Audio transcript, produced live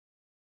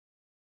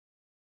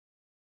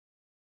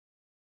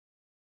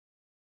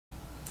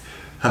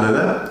Hello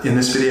there, in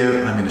this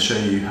video I'm going to show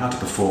you how to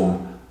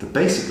perform the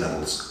basic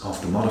levels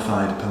of the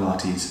modified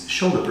Pilates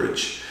shoulder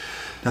bridge.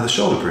 Now the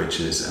shoulder bridge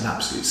is an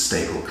absolute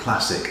staple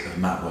classic of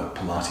matwork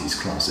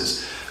Pilates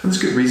classes, and there's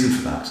good reason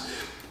for that.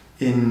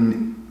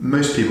 In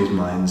most people's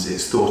minds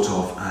it's thought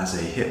of as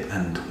a hip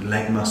and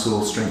leg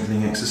muscle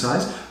strengthening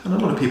exercise, and a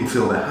lot of people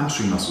feel their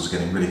hamstring muscles are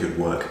getting really good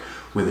work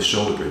with a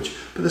shoulder bridge,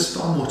 but there's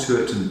far more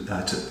to it than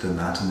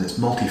that, and it's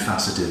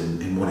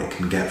multifaceted in what it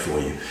can get for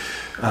you.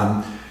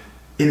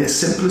 In its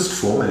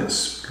simplest form, in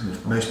its kind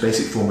of most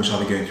basic form, which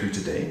I'll be going through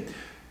today,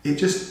 it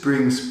just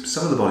brings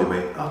some of the body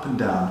weight up and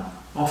down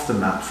off the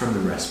mat from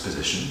the rest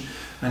position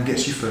and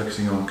gets you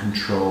focusing on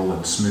control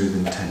and smooth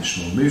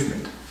intentional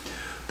movement.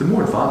 The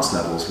more advanced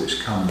levels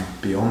which come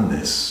beyond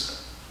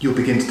this, you'll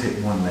begin to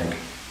take one leg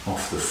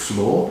off the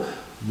floor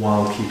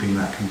while keeping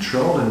that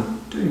control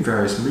and doing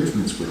various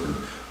movements with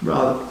them.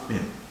 Rather,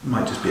 it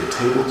might just be a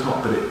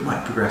tabletop, but it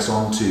might progress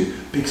on to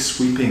big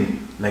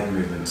sweeping leg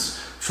movements,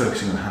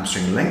 focusing on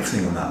hamstring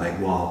lengthening on that leg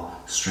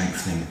while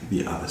strengthening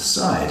the other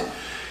side.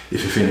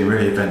 If you're feeling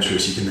really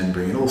adventurous, you can then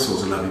bring in all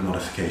sorts of lovely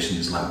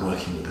modifications like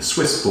working with a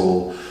Swiss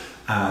ball,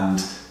 and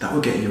that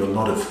will get you a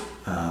lot of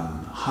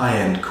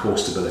high-end core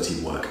stability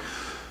work.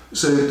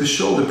 So the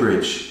shoulder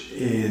bridge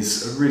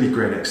is a really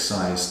great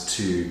exercise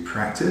to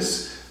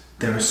practice.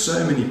 There are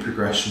so many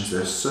progressions,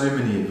 there are so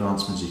many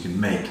advancements you can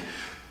make,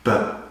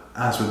 but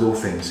as with all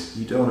things,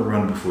 you don't want to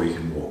run before you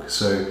can walk.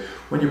 So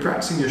when you're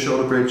practicing your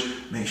shoulder bridge,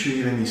 make sure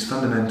you're getting these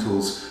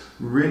fundamentals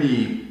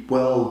really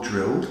well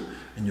drilled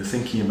and you're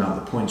thinking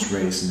about the points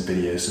raised in the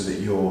video so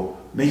that you're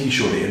making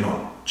sure that you're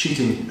not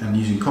cheating and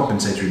using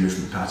compensatory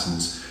movement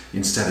patterns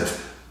instead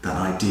of that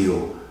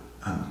ideal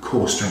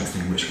core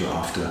strengthening which we're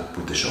after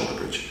with the shoulder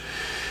bridge.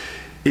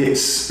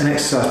 It's an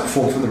exercise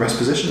performed from the rest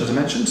position, as I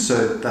mentioned,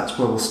 so that's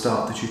where we'll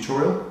start the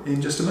tutorial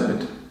in just a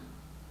moment.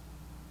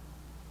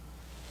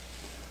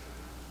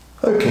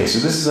 Okay, so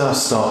this is our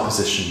start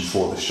position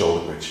for the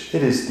shoulder bridge.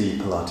 It is the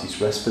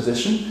Pilates rest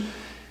position.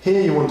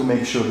 Here you want to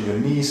make sure that your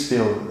knees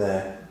feel that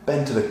they're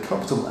bent at a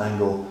comfortable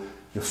angle,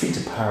 your feet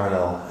are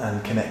parallel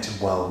and connected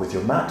well with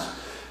your mat,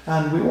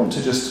 and we want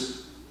to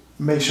just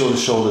make sure the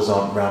shoulders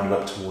aren't rounded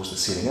up towards the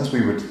ceiling as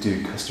we would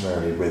do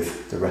customarily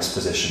with the rest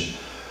position.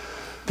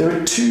 There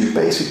are two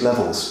basic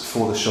levels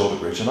for the shoulder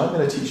bridge, and I'm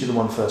going to teach you the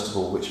one first of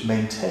all which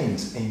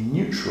maintains a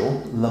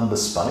neutral lumbar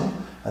spine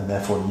and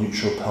therefore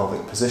neutral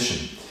pelvic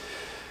position.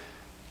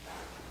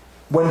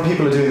 When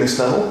people are doing this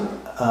level,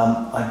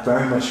 I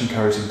very much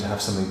encourage them to have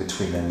something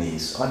between their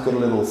knees. I've got a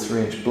little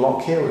 3-inch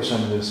block here which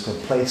I'm just going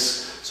to place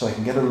so I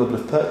can get a little bit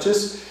of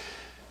purchase.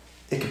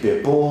 It could be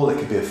a ball, it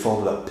could be a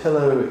folded up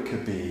pillow, it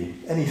could be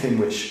anything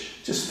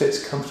which just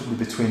fits comfortably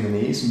between the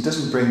knees and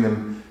doesn't bring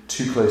them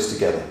too close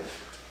together.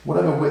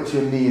 Whatever width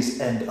your knees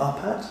end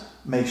up at,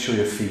 make sure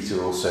your feet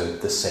are also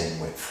the same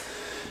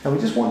width. Now we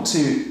just want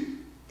to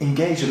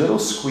engage a little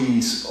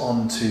squeeze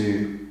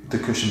onto the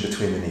cushion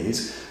between the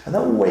knees, and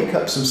that will wake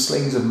up some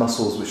slings of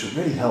muscles which are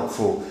really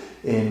helpful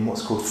in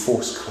what's called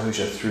forced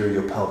closure through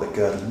your pelvic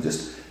girdle and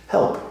just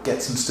help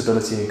get some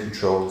stability and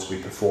control as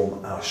we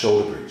perform our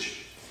shoulder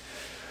bridge.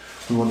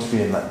 We want to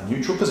be in that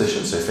neutral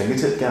position, so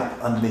fingertip gap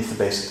underneath the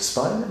base of the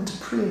spine, and to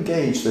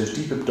pre-engage those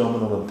deep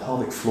abdominal and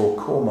pelvic floor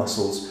core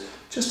muscles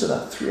just at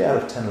that 3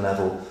 out of 10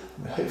 level,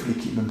 and we hopefully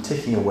keep them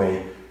ticking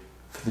away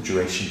for the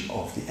duration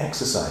of the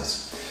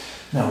exercise.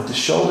 Now with the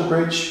shoulder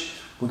bridge,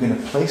 we're going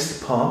to place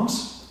the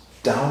palms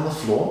down the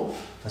floor,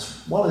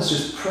 as well as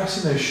just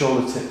pressing those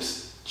shoulder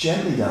tips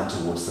gently down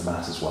towards the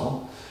mat as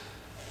well.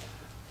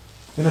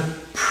 We're going to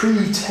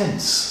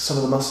pre-tense some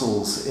of the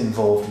muscles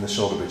involved in the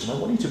shoulder bridge, and I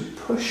want you to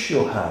push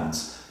your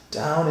hands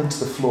down into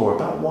the floor,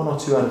 about 1 or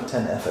 2 out of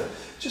 10 effort,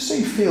 just so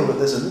you feel that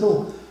there's a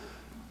little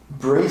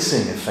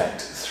bracing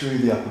effect through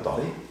the upper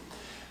body.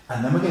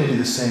 And then we're going to do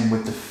the same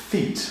with the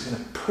feet. We're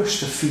going to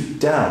push the feet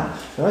down.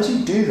 Now as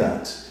you do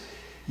that,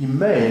 you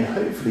may and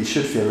hopefully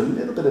should feel a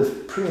little bit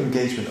of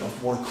pre-engagement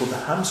of what are called the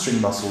hamstring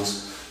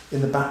muscles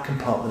in the back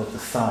compartment of the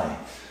thigh.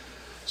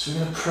 So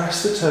we're going to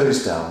press the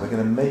toes down. We're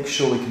going to make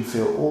sure we can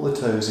feel all the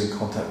toes in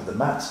contact with the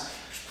mat.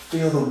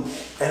 Feel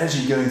the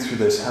energy going through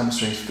those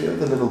hamstrings. Feel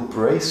the little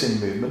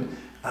bracing movement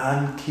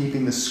and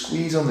keeping the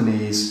squeeze on the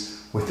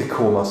knees with the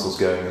core muscles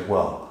going as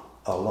well.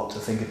 A lot to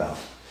think about.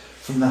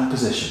 From that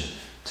position,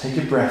 take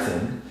a breath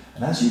in,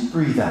 and as you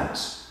breathe out,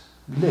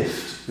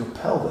 lift your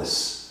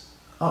pelvis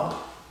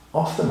up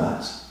off the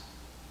mat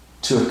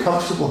to a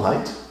comfortable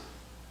height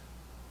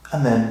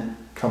and then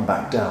come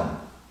back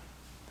down.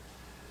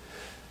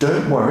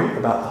 Don't worry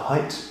about the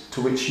height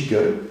to which you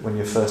go when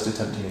you're first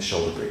attempting a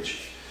shoulder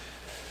bridge.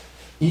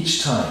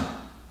 Each time,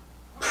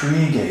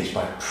 pre-engage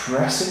by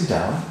pressing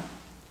down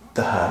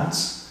the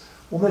hands,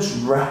 almost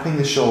wrapping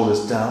the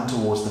shoulders down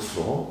towards the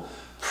floor,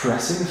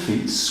 pressing the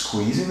feet,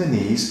 squeezing the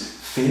knees,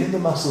 feeling the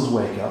muscles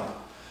wake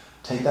up.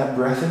 Take that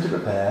breath in to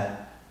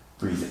prepare,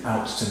 breathe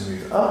out to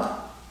move up,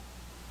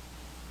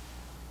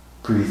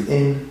 breathe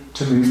in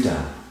to move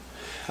down.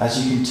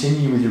 As you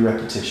continue with your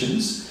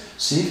repetitions,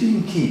 see if you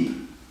can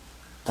keep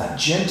that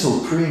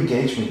gentle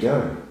pre-engagement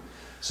going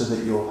so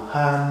that your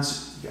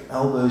hands, your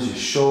elbows, your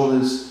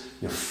shoulders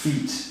your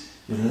feet,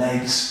 your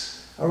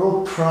legs are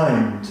all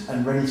primed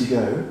and ready to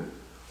go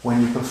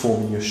when you're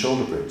performing your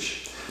shoulder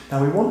bridge.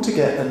 Now we want to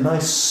get a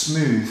nice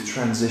smooth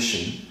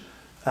transition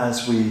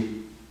as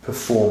we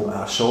perform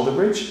our shoulder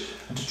bridge,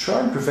 and to try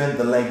and prevent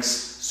the legs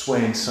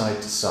swaying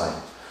side to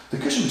side. The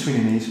cushion between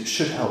your knees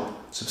should help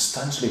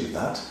substantially with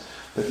that,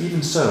 but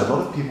even so, a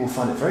lot of people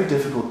find it very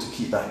difficult to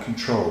keep that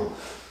control,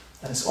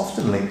 and it's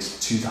often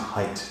linked to the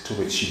height to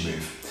which you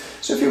move.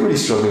 So if you're really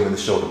struggling with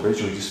the shoulder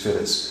bridge, or you just feel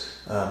it's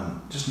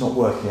just not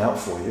working out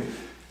for you,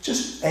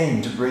 just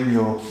aim to bring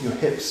your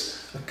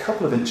hips a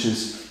couple of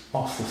inches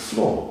off the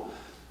floor.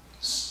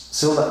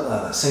 Still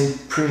that same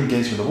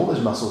pre-engagement of all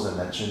those muscles I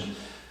mentioned,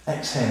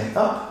 exhaling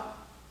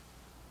up,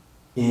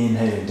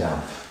 inhaling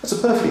down. That's a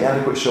perfectly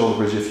adequate shoulder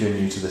bridge if you're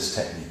new to this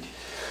technique.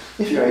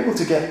 If you're able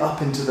to get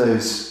up into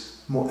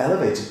those more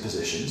elevated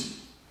positions,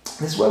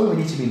 this is where we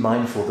need to be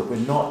mindful that we're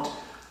not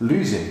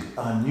losing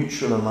our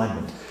neutral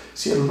alignment.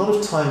 See, a lot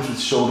of times with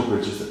shoulder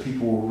bridges that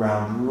people will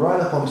round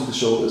right up onto the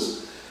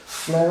shoulders,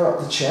 flare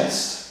up the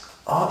chest,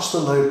 arch the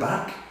low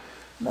back,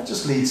 and that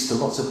just leads to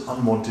lots of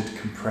unwanted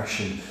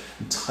compression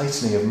and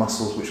tightening of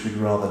muscles which we'd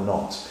rather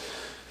not.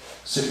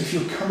 So if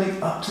you're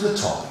coming up to the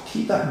top,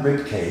 keep that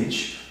rib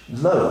cage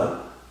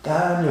lower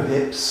down your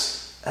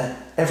hips at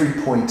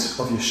every point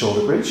of your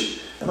shoulder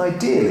bridge, and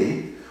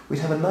ideally we'd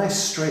have a nice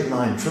straight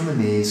line from the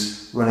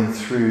knees running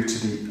through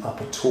to the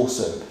upper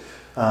torso.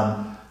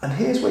 And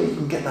here's where you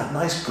can get that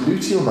nice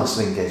gluteal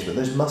muscle engagement,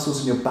 those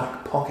muscles in your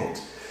back pocket.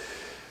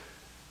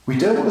 We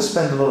don't want to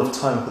spend a lot of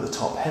time up at the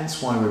top,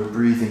 hence why we're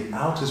breathing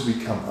out as we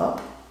come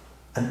up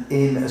and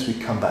in as we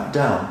come back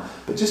down.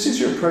 But just as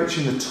you're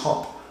approaching the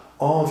top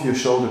of your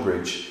shoulder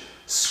bridge,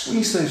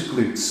 squeeze those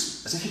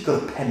glutes as if you've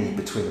got a penny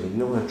between them and you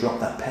don't want to drop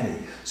that penny.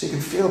 So you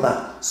can feel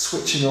that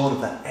switching on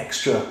of that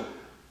extra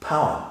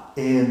power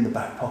in the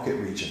back pocket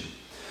region.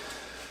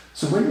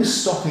 So when you're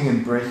stopping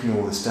and breaking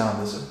all this down,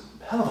 there's a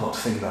hell of a lot to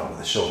think about with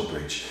the shoulder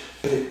bridge,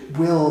 but it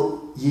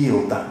will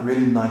yield that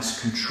really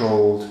nice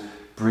controlled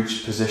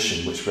bridge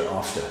position which we're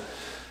after.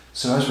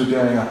 So as we're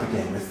going up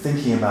again, we're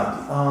thinking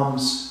about the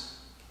arms,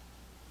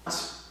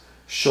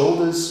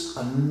 shoulders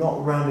are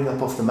not rounding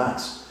up off the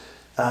mat,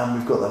 and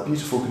we've got that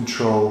beautiful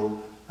control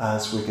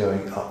as we're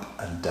going up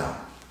and down.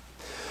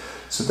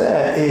 So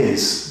there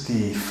is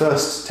the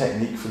first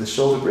technique for the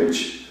shoulder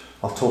bridge.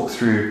 I'll talk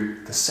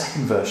through the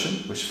second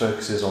version, which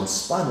focuses on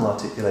spinal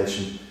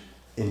articulation,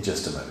 in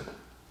just a moment.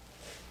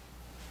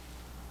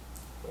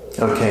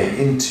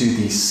 Okay, into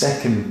the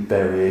second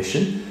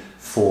variation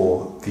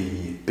for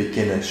the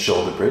beginner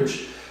shoulder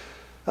bridge.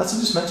 As I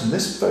just mentioned,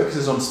 this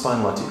focuses on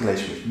spinal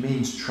articulation, which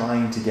means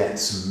trying to get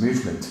some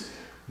movement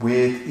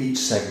with each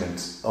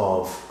segment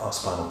of our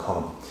spinal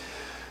column.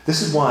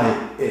 This is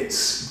why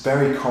it's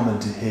very common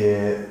to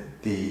hear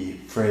the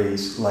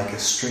phrase like a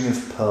string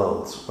of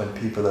pearls when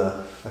people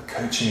are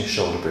coaching a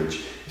shoulder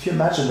bridge. If you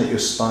imagine that your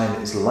spine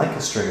is like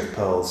a string of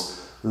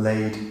pearls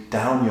laid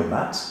down your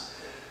mat,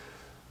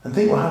 and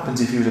think what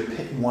happens if you were to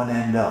pick one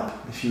end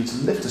up. If you were to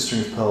lift a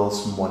string of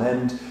pearls from one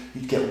end,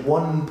 you'd get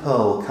one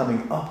pearl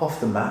coming up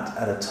off the mat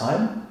at a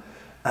time,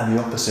 and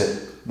the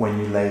opposite when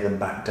you lay them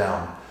back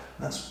down.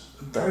 And that's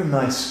a very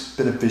nice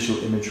bit of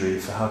visual imagery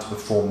for how to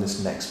perform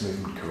this next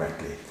movement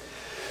correctly.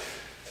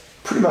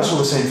 Pretty much all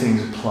the same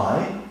things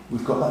apply.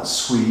 We've got that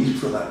squeeze,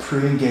 we've got that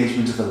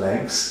pre-engagement of the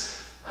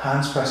legs,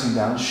 hands pressing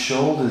down,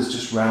 shoulders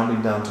just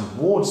rounding down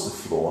towards the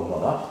floor,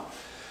 not up.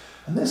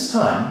 And this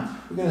time,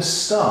 we're going to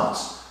start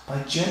by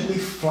gently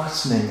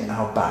flattening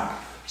our back.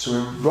 So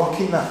we're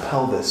rocking that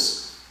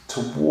pelvis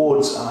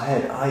towards our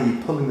head,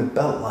 i.e. pulling the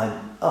belt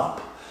line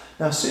up.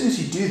 Now as soon as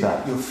you do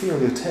that, you'll feel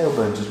your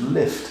tailbone just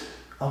lift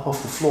up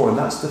off the floor, and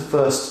that's the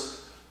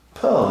first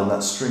pearl in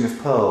that string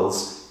of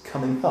pearls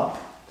coming up.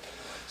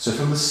 So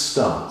from the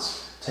start,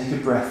 take a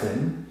breath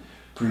in,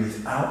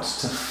 breathe out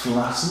to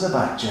flatten the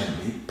back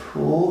gently,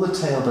 pull the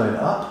tailbone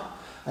up,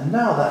 and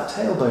now that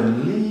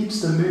tailbone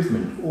leads the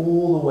movement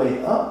all the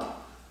way up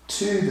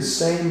to the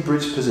same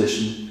bridge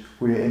position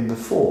we were in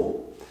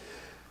before.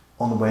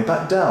 On the way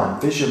back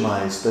down,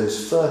 visualize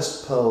those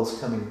first pearls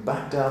coming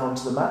back down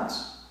onto the mat,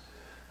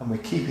 and we're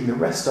keeping the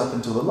rest up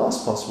until the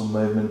last possible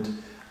moment, and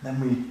then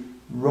we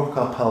rock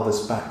our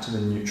pelvis back to the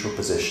neutral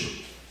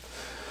position.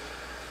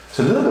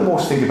 So a little bit more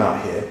to think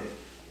about here.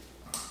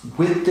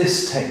 With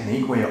this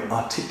technique where you're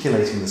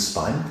articulating the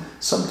spine,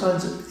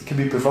 sometimes it can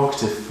be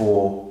provocative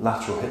for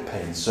lateral hip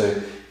pain. So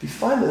if you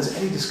find that there's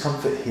any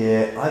discomfort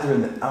here, either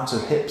in the outer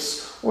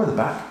hips or in the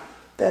back,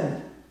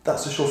 then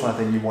that's a surefire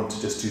thing. You want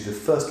to just do the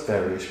first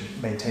variation,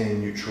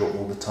 maintaining neutral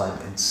all the time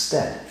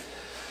instead.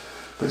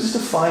 But just a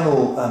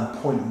final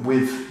point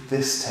with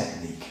this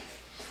technique.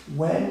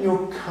 When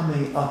you're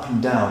coming up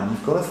and down,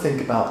 you've got to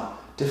think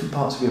about different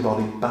parts of your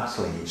body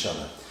battling each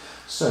other.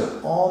 So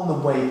on the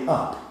way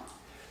up,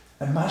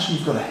 imagine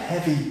you've got a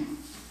heavy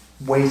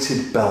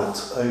weighted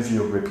belt over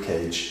your rib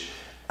cage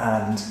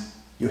and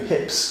your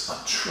hips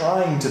are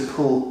trying to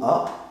pull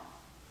up,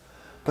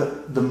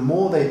 but the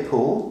more they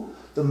pull,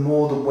 the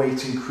more the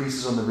weight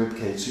increases on the rib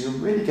cage. So you're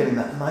really getting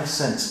that nice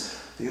sense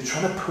that you're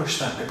trying to push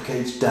that rib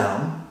cage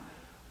down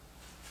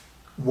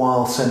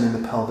while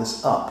sending the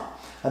pelvis up.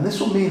 And this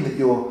will mean that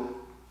you're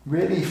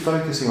really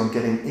focusing on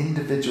getting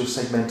individual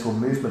segmental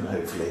movement,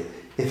 hopefully,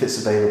 if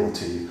it's available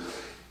to you.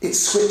 It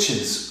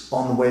switches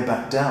on the way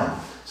back down.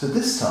 So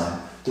this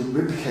time, the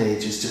rib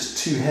cage is just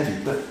too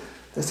heavy, but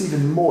there's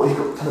even more. You've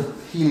got kind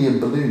of helium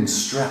balloons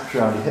strapped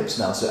around your hips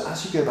now. So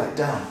as you go back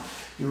down,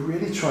 you're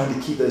really trying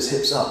to keep those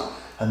hips up.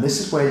 And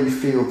this is where you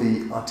feel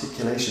the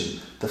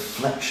articulation, the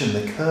flexion,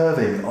 the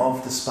curving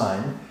of the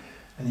spine,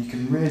 and you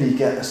can really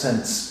get a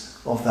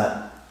sense of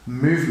that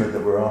movement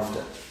that we're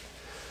after.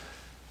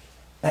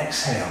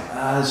 Exhale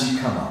as you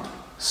come up,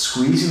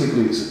 squeezing the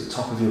glutes at the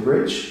top of your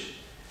bridge,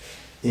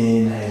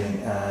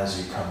 inhaling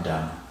as you come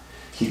down.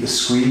 Keep the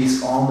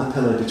squeeze on the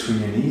pillow between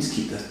your knees,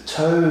 keep the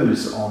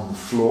toes on the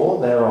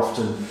floor. They're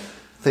often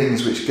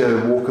things which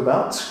go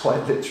walkabouts,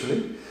 quite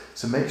literally.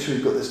 So make sure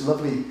you've got this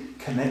lovely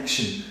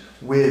connection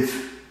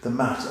with the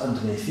mat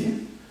underneath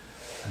you,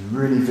 and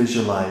really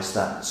visualize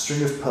that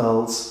string of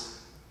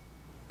pearls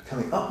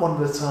coming up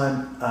one at a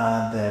time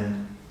and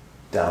then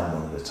down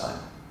one at a time.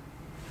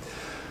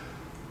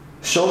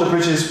 Shoulder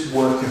bridges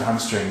work your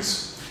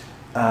hamstrings.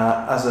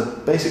 As a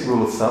basic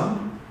rule of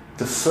thumb,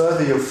 the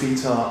further your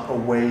feet are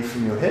away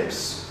from your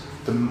hips,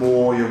 the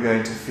more you're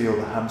going to feel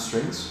the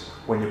hamstrings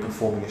when you're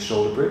performing a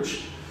shoulder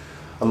bridge.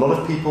 A lot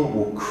of people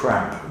will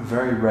cramp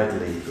very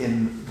readily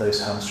in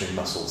those hamstring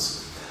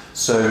muscles.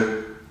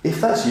 So if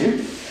that's you,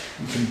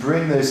 you can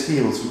bring those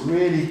heels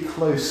really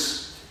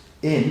close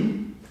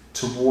in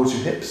towards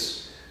your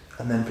hips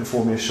and then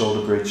perform your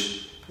shoulder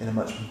bridge in a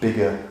much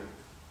bigger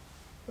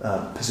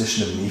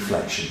position of knee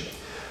flexion.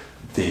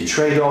 The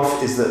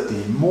trade-off is that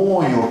the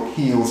more your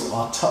heels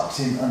are tucked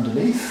in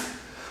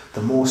underneath,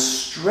 the more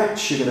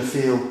stretch you're going to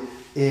feel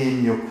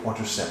in your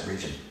quadricep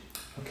region.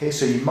 Okay,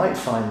 so you might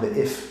find that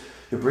if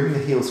you're bringing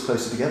the heels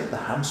closer together, the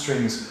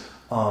hamstrings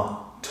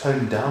are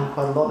toned down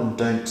quite a lot and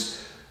don't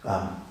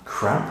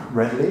cramp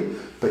readily,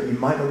 but you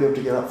might not be able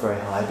to get up very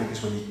high,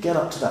 because when you get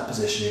up to that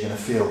position, you're going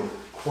to feel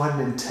quite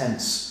an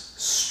intense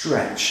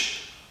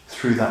stretch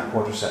through that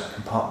quadricep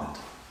compartment.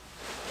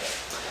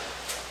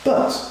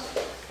 But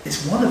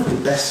it's one of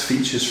the best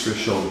features for a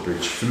shoulder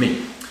bridge for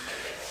me.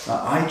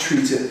 I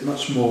treat it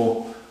much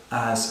more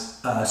as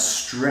a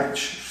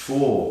stretch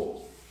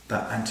for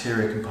that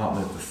anterior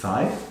compartment of the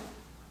thigh.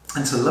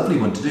 And it's a lovely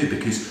one to do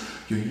because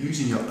you're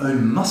using your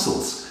own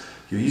muscles.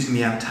 You're using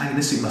the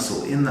antagonistic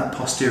muscle in that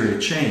posterior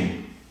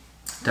chain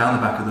down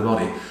the back of the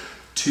body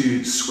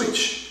to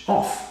switch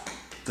off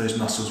those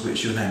muscles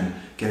which you're then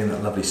getting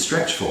that lovely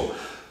stretch for.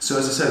 So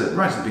as I said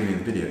right at the beginning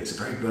of the video, it's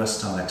a very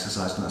versatile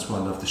exercise, and that's why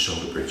I love the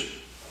shoulder bridge.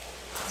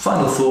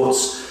 Final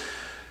thoughts,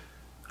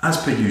 as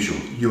per usual,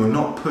 you're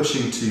not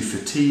pushing to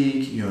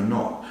fatigue, you're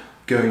not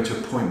going to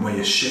a point where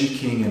you're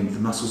shaking and the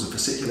muscles are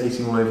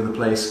fasciculating all over the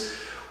place.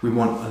 We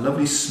want a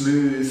lovely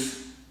smooth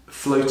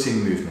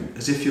floating movement,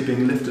 as if you're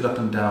being lifted up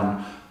and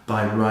down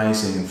by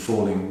rising and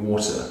falling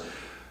water.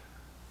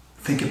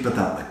 Think about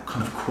that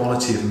kind of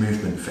quality of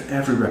movement for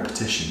every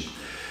repetition.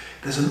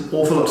 There's an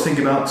awful lot to think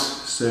about,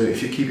 so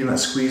if you're keeping that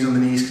squeeze on the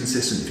knees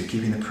consistent, if you're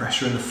keeping the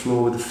pressure on the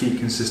floor with the feet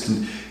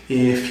consistent,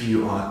 if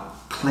you are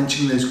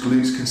clenching those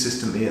glutes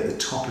consistently at the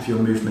top of your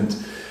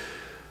movement,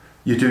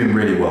 you're doing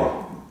really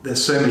well.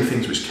 There's so many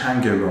things which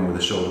can go wrong with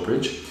a shoulder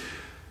bridge.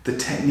 The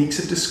techniques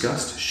I've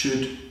discussed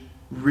should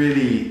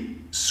really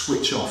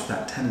switch off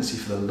that tendency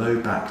for the low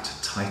back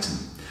to tighten.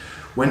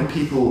 When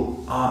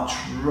people arch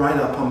right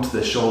up onto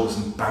their shoulders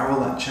and barrel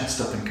that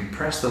chest up and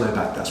compress the low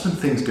back, that's when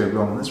things go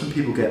wrong, and that's when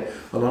people get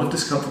a lot of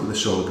discomfort with the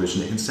shoulder bridge,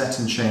 and it can set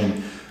in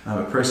chain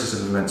a process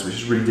of events which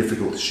is really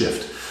difficult to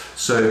shift.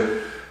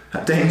 So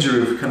that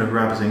danger of kind of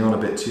rabbiting on a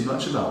bit too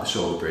much about the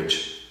shoulder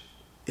bridge,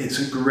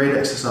 it's a great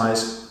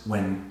exercise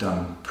when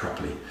done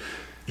properly.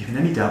 If in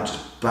any doubt,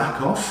 just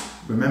back off.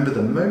 Remember,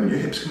 the moment your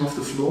hips come off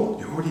the floor,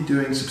 you're already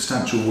doing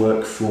substantial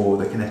work for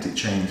the kinetic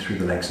chain through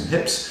the legs and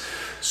hips.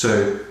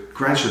 So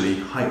gradually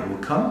height will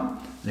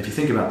come, and if you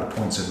think about the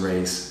points I've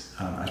raised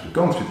as we've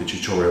gone through the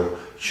tutorial, you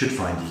should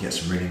find you get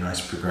some really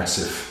nice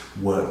progressive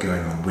work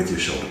going on with your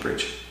shoulder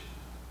bridge.